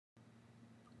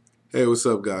Hey, what's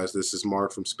up, guys? This is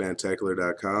Mark from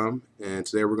Spantacular.com, and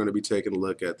today we're going to be taking a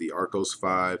look at the ARCHOS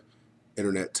 5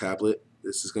 internet tablet.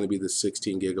 This is going to be the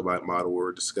 16 gigabyte model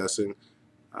we're discussing.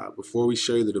 Before we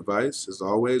show you the device, as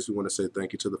always, we want to say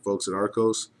thank you to the folks at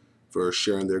ARCHOS for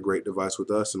sharing their great device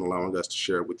with us and allowing us to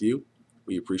share it with you.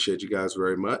 We appreciate you guys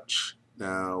very much.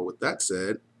 Now, with that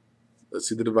said, let's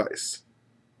see the device.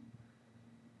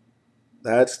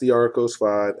 That's the ARCHOS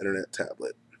 5 internet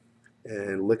tablet,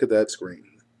 and look at that screen.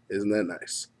 Isn't that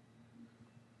nice?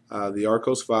 The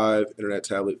ARCHOS 5 internet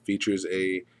tablet features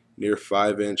a near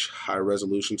 5-inch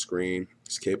high-resolution screen.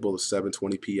 It's capable of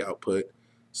 720p output,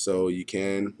 so you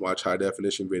can watch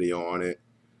high-definition video on it.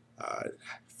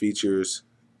 Features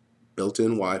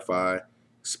built-in Wi-Fi,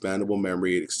 expandable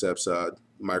memory. It accepts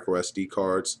micro SD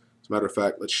cards. As a matter of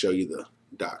fact, let's show you the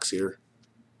docks here.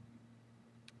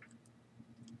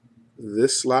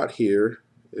 This slot here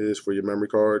is for your memory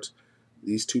cards.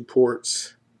 These two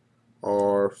ports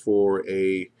are for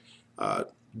a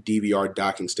DVR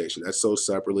docking station. That's sold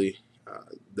separately.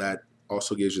 That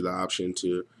also gives you the option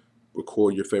to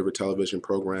record your favorite television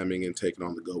programming and take it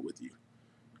on the go with you.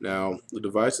 Now, the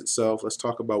device itself, let's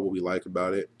talk about what we like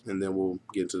about it, and then we'll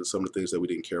get into some of the things that we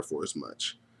didn't care for as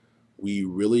much. We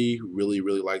really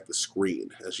like the screen.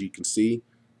 As you can see,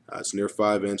 it's near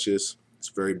 5 inches. It's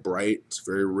very bright. It's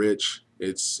very rich.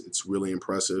 It's really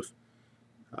impressive.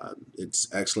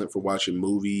 It's excellent for watching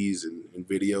movies and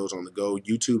videos on the go.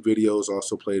 YouTube videos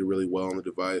also played really well on the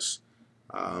device.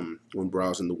 When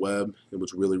browsing the web, it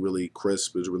was really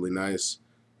crisp. It was really nice,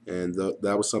 and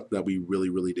that was something that we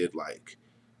really did like.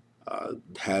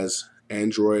 It has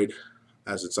Android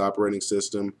as its operating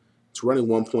system. It's running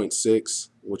 1.6,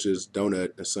 which is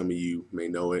Donut, as some of you may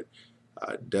know it.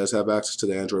 It does have access to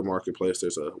the Android marketplace.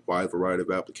 There's a wide variety of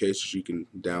applications you can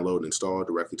download and install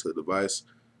directly to the device.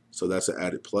 So that's an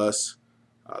added plus.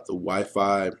 The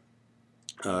Wi-Fi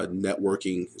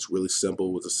networking is really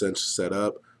simple with Essential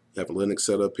setup. You have a Linux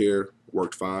setup here,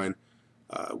 worked fine.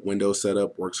 Windows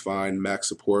setup works fine. Mac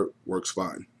support works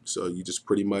fine. So you just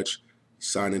pretty much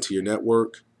sign into your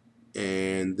network,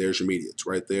 and there's your media. It's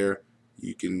right there.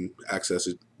 You can access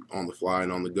it on the fly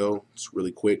and on the go. It's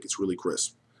really quick. It's really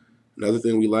crisp. Another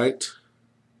thing we liked,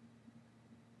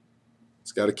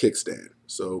 it's got a kickstand.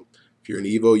 So if you're an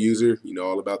Evo user, you know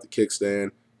all about the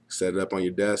kickstand. Set it up on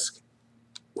your desk.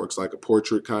 Works like a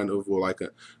portrait kind of, or like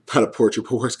not a portrait,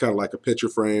 but works kind of like a picture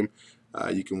frame.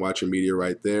 You can watch your media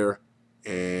right there,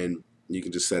 and you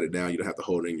can just set it down. You don't have to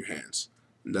hold it in your hands.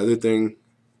 Another thing,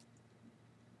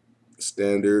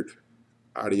 standard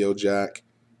audio jack,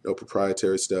 no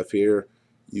proprietary stuff here.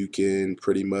 You can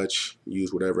pretty much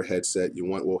use whatever headset you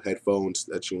want, well, headphones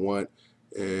that you want,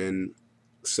 and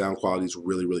sound quality is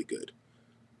really good.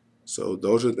 So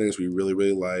those are the things we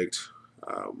really liked.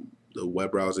 The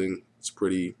web browsing is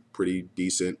pretty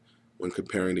decent when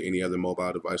comparing to any other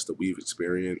mobile device that we've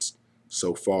experienced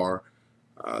so far.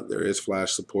 There is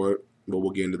flash support, but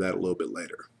we'll get into that a little bit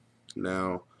later.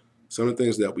 Now, some of the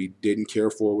things that we didn't care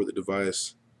for with the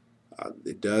device,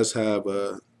 it does have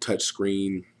a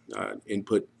touchscreen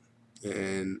input,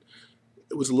 and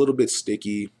it was a little bit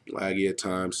sticky, laggy at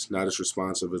times, not as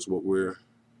responsive as what we're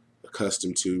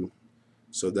accustomed to.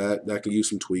 So that could use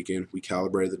some tweaking. We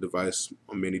calibrated the device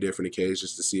on many different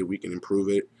occasions to see if we can improve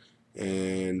it,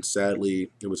 and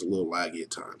sadly, it was a little laggy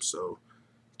at times. So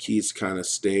keys kind of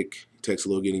stick. It takes a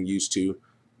little getting used to,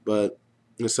 but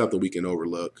it's something we can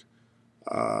overlook.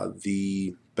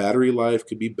 The battery life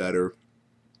could be better,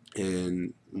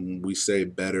 and when we say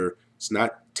better, it's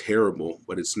not terrible,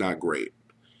 but it's not great.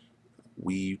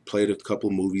 We played a couple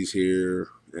movies here,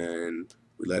 and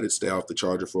we let it stay off the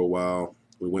charger for a while.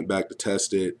 We went back to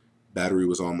test it. Battery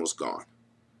was almost gone.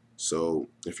 So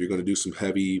if you're going to do some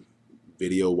heavy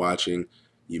video watching,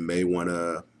 you may want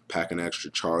to pack an extra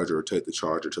charger or take the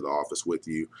charger to the office with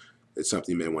you. It's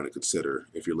something you may want to consider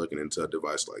if you're looking into a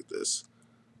device like this.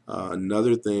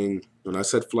 Another thing, when I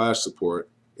said flash support,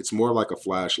 it's more like a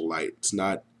flashlight. It's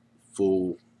not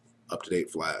full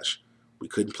up-to-date flash. We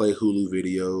couldn't play Hulu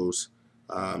videos.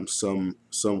 Some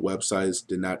websites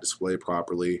did not display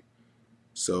properly.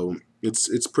 So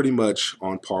it's pretty much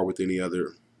on par with any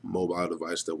other mobile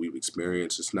device that we've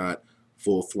experienced. It's not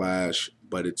full flash,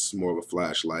 but it's more of a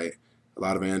flashlight. A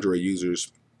lot of Android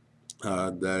users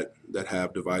that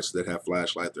have devices that have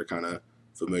flashlight, they're kind of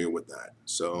familiar with that.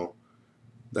 So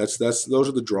those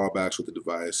are the drawbacks with the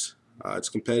device. It's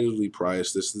competitively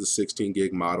priced. This is the 16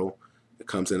 gig model. It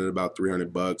comes in at about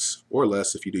 $300 or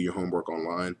less if you do your homework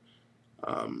online.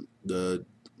 The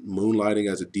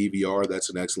moonlighting as a DVR, that's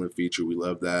an excellent feature. We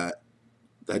love that.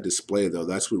 That display, though,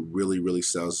 that's what really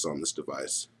sells us on this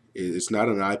device. It's not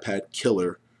an iPad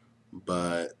killer,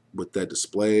 but with that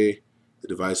display, the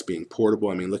device being portable.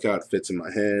 I mean, look how it fits in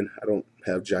my hand. I don't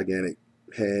have gigantic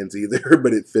hands either,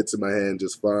 but it fits in my hand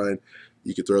just fine.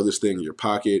 You can throw this thing in your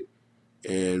pocket,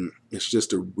 and it's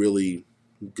just a really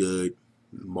good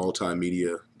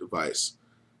multimedia device.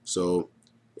 So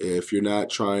if you're not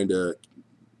trying to,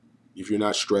 if you're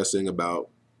not stressing about,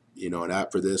 an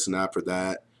app for this, an app for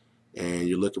that, and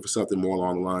you're looking for something more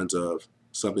along the lines of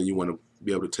something you want to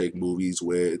be able to take movies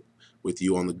with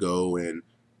you on the go, and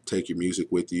take your music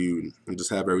with you, and just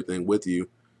have everything with you,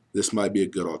 this might be a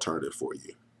good alternative for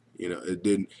you. It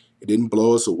didn't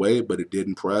blow us away, but it did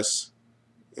impress,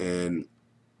 and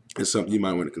it's something you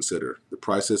might want to consider. The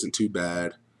price isn't too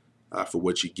bad for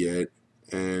what you get,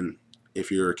 and if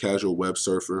you're a casual web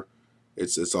surfer,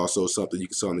 it's also something you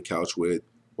can sit on the couch with,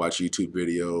 watch YouTube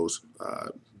videos,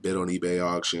 bid on eBay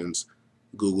auctions,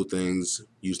 Google things,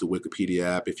 use the Wikipedia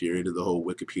app if you're into the whole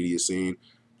Wikipedia scene,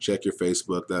 check your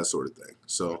Facebook, that sort of thing.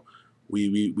 So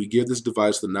we give this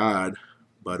device the nod,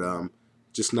 but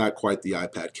just not quite the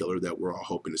iPad killer that we're all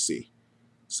hoping to see.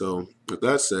 So with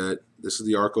that said, this is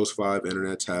the ARCHOS 5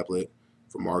 Internet tablet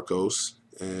from ARCHOS,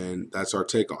 and that's our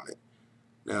take on it.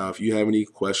 Now, if you have any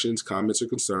questions, comments, or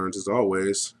concerns, as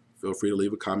always, feel free to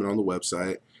leave a comment on the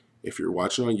website. If you're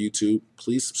watching on YouTube,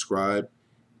 please subscribe,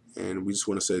 and we just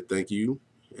want to say thank you.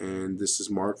 And this is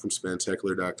Mark from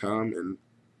SpendTechler.com, and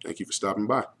thank you for stopping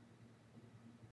by.